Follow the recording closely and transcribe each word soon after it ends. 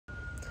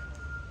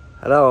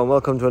Hello and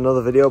welcome to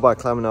another video by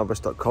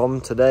climbingarborist.com.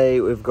 Today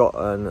we've got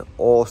an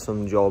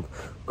awesome job.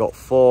 We've got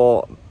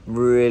 4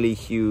 really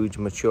huge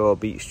mature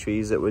beech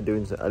trees that we're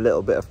doing a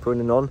little bit of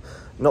pruning on.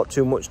 Not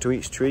too much to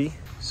each tree.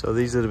 So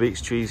these are the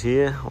beech trees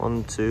here.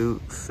 1, 2,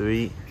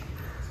 3,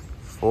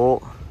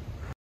 4.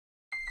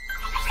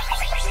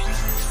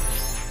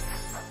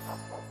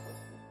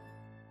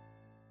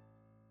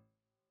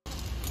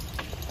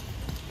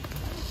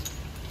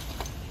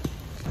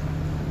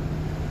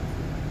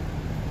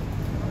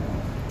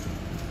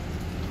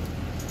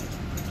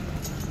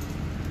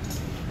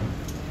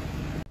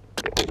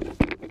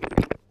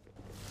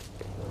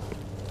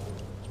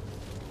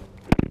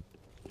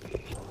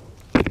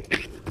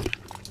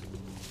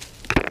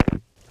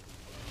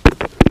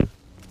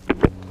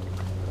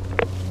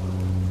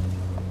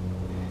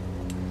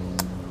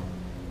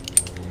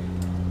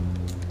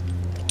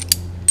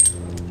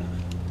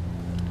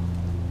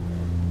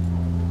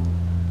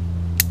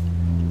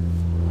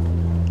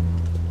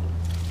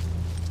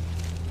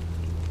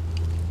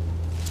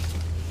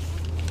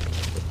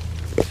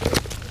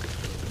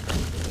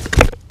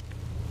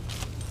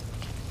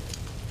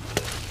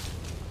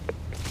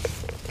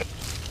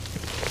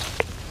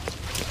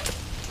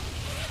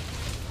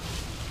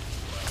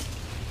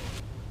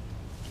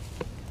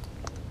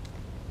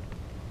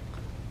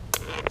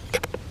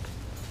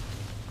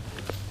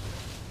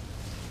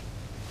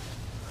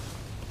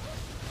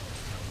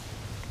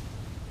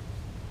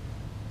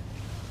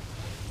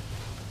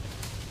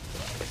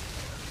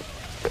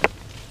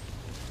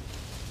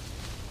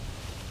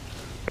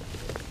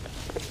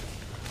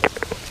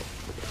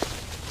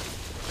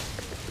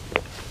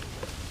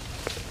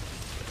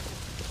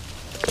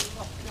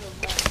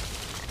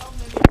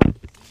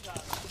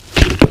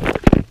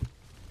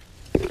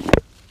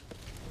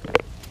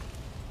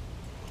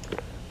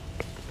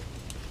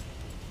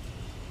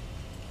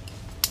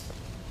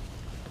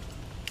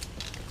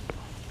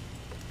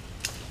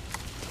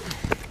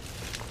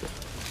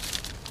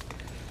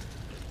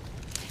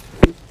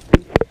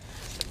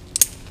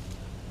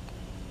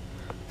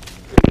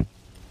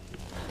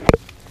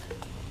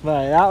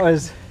 Right, that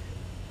was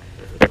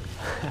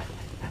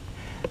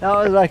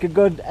like a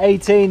good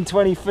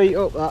 18-20 feet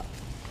up that.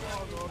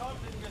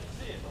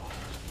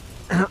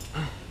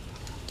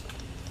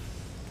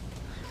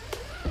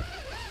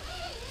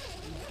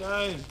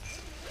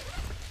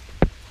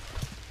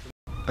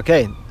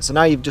 Okay, so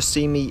now you've just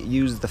seen me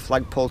use the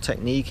flagpole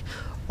technique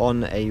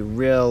on a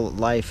real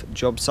life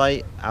job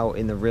site out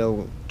in the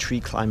real tree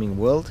climbing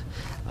world.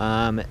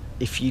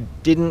 If you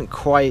didn't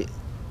quite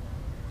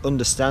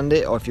understand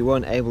it, or if you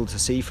weren't able to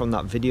see from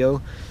that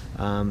video,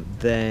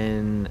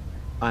 then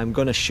I'm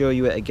going to show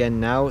you it again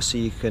now so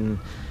you can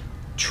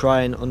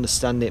try and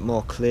understand it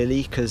more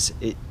clearly, because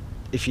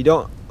if you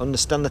don't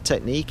understand the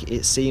technique,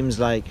 it seems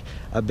like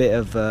a bit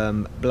of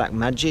black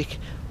magic,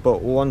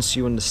 but once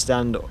you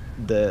understand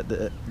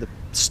the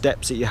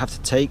steps that you have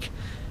to take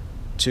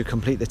to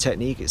complete the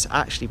technique, it's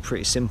actually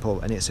pretty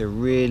simple, and it's a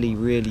really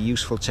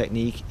useful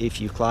technique if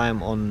you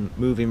climb on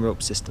moving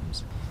rope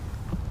systems.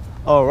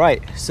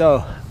 Alright,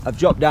 so I've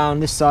dropped down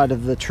this side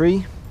of the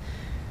tree,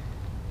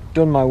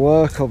 done my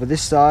work over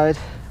this side.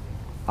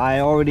 I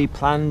already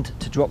planned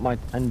to dropped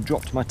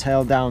my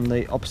tail down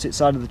the opposite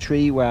side of the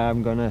tree where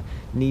I'm gonna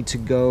need to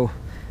go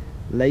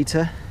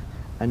later,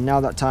 and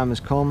now that time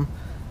has come,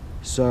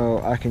 so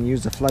I can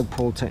use the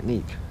flagpole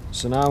technique.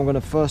 So now I'm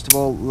gonna first of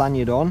all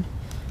lanyard on.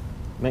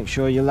 Make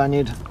sure your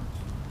lanyard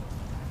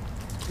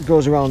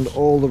goes around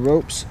all the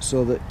ropes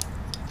so that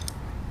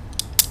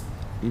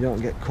you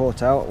don't get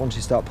caught out once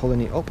you start pulling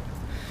it up.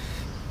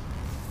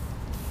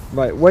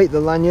 Right, weight the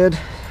lanyard,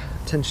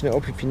 tension it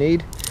up if you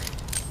need.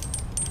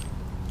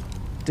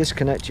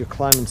 Disconnect your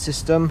climbing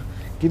system.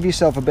 Give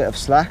yourself a bit of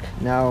slack.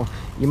 Now,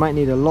 you might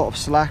need a lot of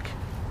slack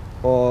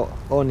or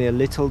only a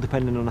little,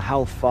 depending on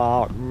how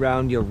far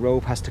round your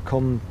rope has to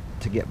come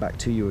to get back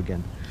to you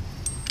again.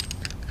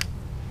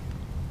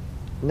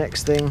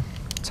 Next thing,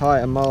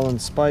 tie a marlin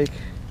spike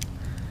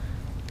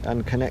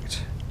and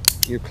connect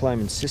your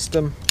climbing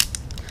system.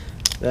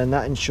 Then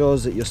that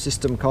ensures that your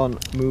system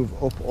can't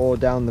move up or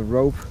down the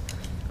rope,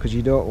 because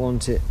you don't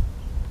want it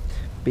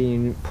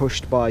being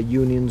pushed by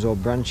unions or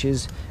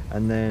branches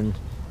and then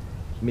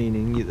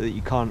meaning that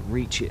you can't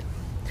reach it.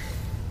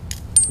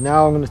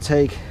 Now I'm going to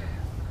take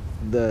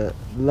the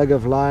leg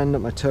of line that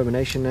my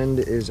termination end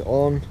is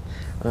on,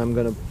 and I'm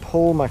going to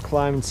pull my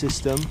climbing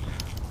system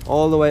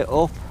all the way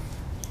up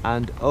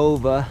and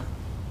over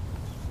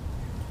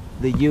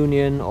the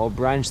union or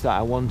branch that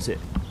I want it.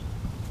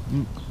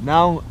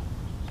 Now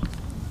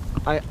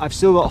I've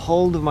still got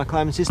hold of my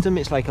climbing system.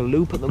 It's like a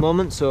loop at the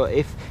moment, so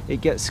if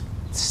it gets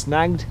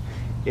snagged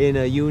in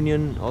a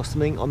union or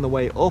something on the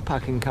way up, I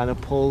can kind of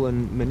pull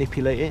and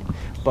manipulate it,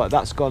 but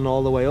that's gone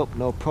all the way up,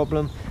 no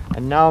problem.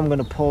 And now I'm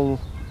going to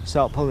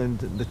start pulling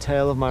the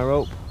tail of my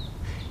rope.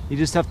 You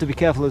just have to be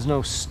careful there's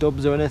no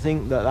stubs or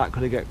anything that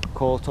could get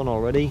caught on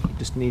already. You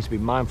just need to be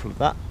mindful of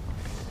that.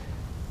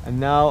 And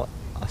now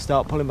I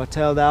start pulling my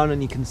tail down,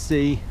 and you can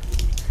see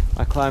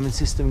my climbing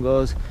system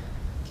goes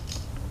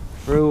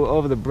through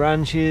over the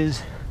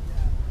branches,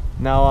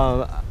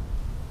 Now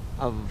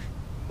I've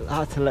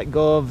had to let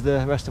go of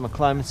the rest of my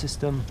climbing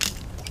system,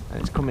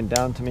 and it's coming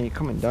down to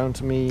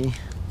me.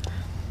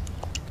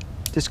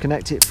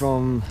 Disconnect it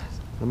from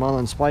the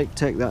Marlin spike,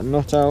 take that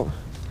nut out,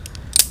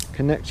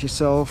 connect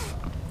yourself.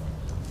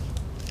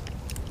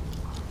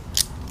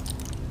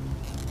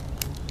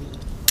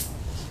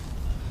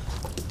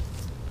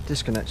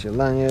 Disconnect your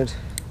lanyard,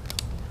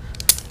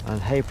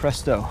 and hey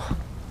presto,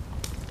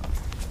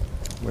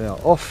 we are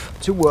off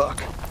to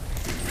work.